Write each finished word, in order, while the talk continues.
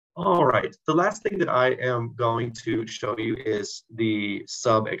All right, the last thing that I am going to show you is the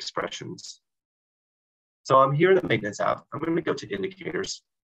sub-expressions. So I'm here in the maintenance app. I'm going to go to indicators.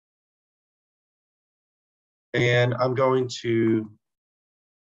 And I'm going to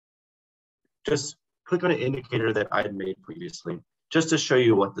just click on an indicator that I had made previously, just to show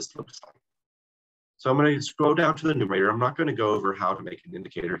you what this looks like. So I'm going to scroll down to the numerator. I'm not going to go over how to make an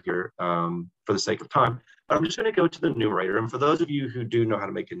indicator here for the sake of time, but I'm just going to go to the numerator. And for those of you who do know how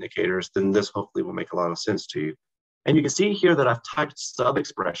to make indicators, then this hopefully will make a lot of sense to you. And you can see here that I've typed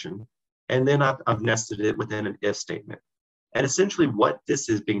sub-expression, and then I've nested it within an if statement. And essentially what this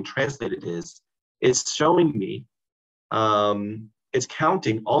is being translated is, it's showing me, it's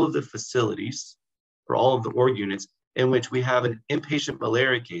counting all of the facilities or all of the org units in which we have an inpatient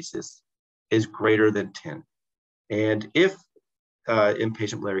malaria cases is greater than 10. And if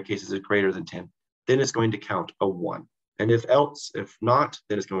inpatient malaria cases is greater than 10, then it's going to count a 1. And if not,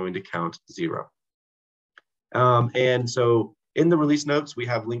 then it's going to count 0. And so in the release notes, we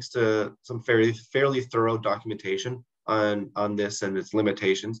have links to some fairly thorough documentation on this and its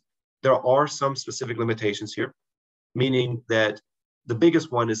limitations. There are some specific limitations here, meaning that the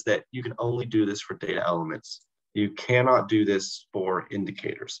biggest one is that you can only do this for data elements. You cannot do this for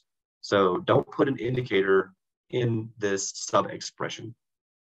indicators. So don't put an indicator in this sub-expression,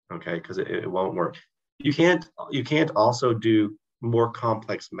 okay? Because it won't work. You can't also do more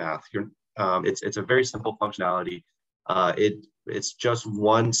complex math. It's a very simple functionality. It's just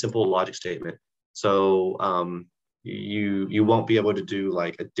one simple logic statement. So you won't be able to do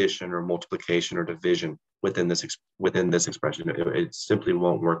like addition or multiplication or division within this expression. It simply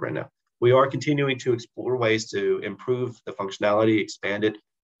won't work right now. We are continuing to explore ways to improve the functionality, expand it.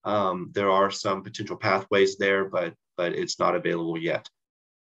 There are some potential pathways there, but it's not available yet.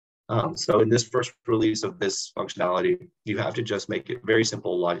 So in this first release of this functionality, you have to just make it very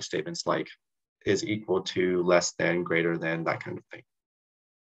simple logic statements like is equal to, less than, greater than, that kind of thing.